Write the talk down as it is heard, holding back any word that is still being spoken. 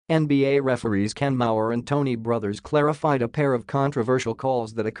NBA referees Ken Mauer and Tony Brothers clarified a pair of controversial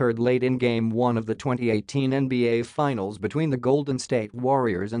calls that occurred late in Game 1 of the 2018 NBA Finals between the Golden State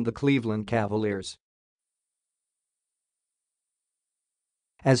Warriors and the Cleveland Cavaliers.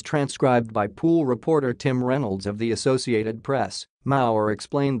 As transcribed by pool reporter Tim Reynolds of the Associated Press, Mauer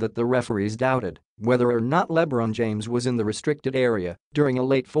explained that the referees doubted whether or not LeBron James was in the restricted area during a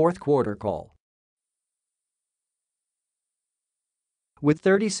late fourth-quarter call. With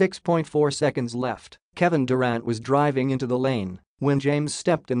 36.4 seconds left, Kevin Durant was driving into the lane when James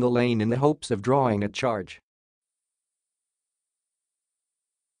stepped in the lane in the hopes of drawing a charge.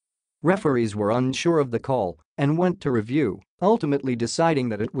 Referees were unsure of the call and went to review, ultimately deciding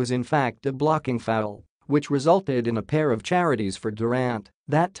that it was in fact a blocking foul, which resulted in a pair of charities for Durant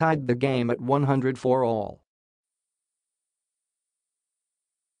that tied the game at 104-all.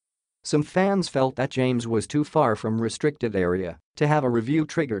 Some fans felt that James was too far from restricted area to have a review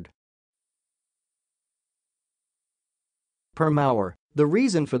triggered. Per Mauer, the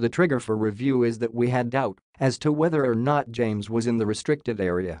reason for the trigger for review is that we had doubt as to whether or not James was in the restricted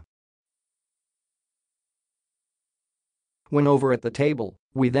area. When over at the table,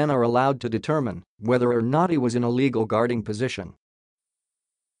 we then are allowed to determine whether or not he was in a legal guarding position.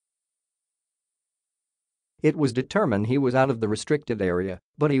 It was determined he was out of the restricted area,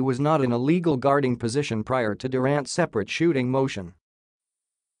 but he was not in a legal guarding position prior to Durant's separate shooting motion.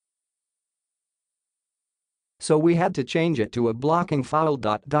 So we had to change it to a blocking foul.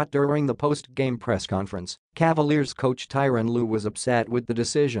 During the post-game press conference, Cavaliers coach Tyronn Lue was upset with the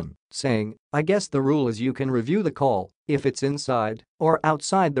decision, saying, "I guess the rule is you can review the call if it's inside or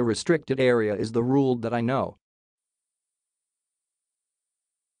outside the restricted area is the rule that I know.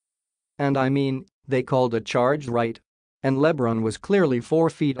 And I mean, they called a charge, right? And LeBron was clearly 4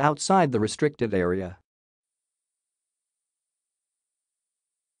 feet outside the restricted area.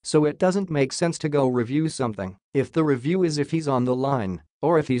 So it doesn't make sense to go review something if the review is if he's on the line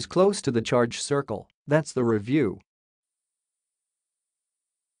or if he's close to the charge circle, that's the review.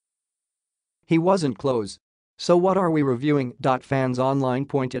 He wasn't close. So what are we reviewing?" Fans online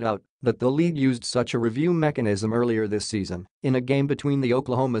pointed out that the league used such a review mechanism earlier this season in a game between the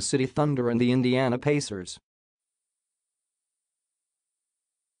Oklahoma City Thunder and the Indiana Pacers.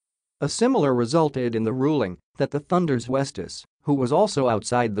 A similar resulted in the ruling that the Thunder's Westis, who was also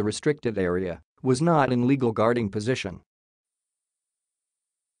outside the restricted area, was not in legal guarding position.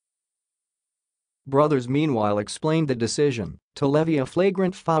 Brothers meanwhile explained the decision to levy a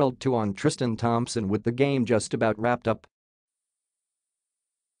flagrant foul on Tristan Thompson with the game just about wrapped up.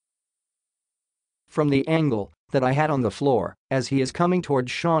 "From the angle that I had on the floor, as he is coming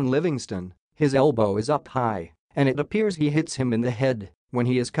towards Sean Livingston, his elbow is up high, and it appears he hits him in the head when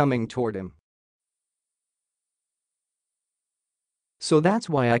he is coming toward him. So that's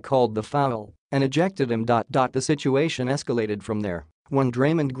why I called the foul and ejected him. The situation escalated from there when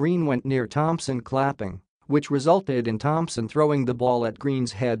Draymond Green went near Thompson clapping, which resulted in Thompson throwing the ball at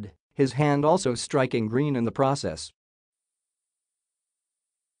Green's head, his hand also striking Green in the process.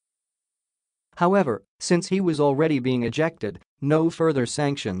 However, since he was already being ejected, no further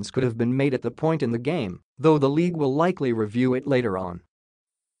sanctions could have been made at the point in the game, though the league will likely review it later on."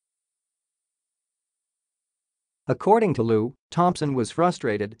 According to Lue, Thompson was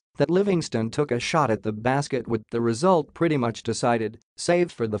frustrated that Livingston took a shot at the basket with the result pretty much decided, save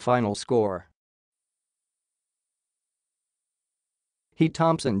for the final score.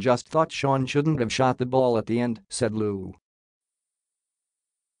 Thompson just thought Sean shouldn't have shot the ball at the end," said Lue.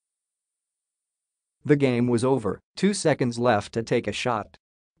 The game was over, 2 seconds left to take a shot.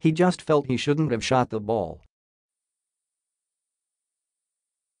 He just felt he shouldn't have shot the ball.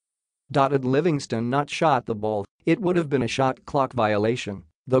 Had Livingston not shot the ball, it would have been a shot clock violation,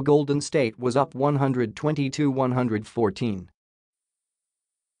 though Golden State was up 122-114.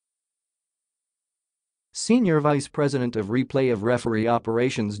 Senior Vice President of Replay of Referee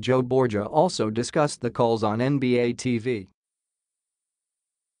Operations Joe Borgia also discussed the calls on NBA TV.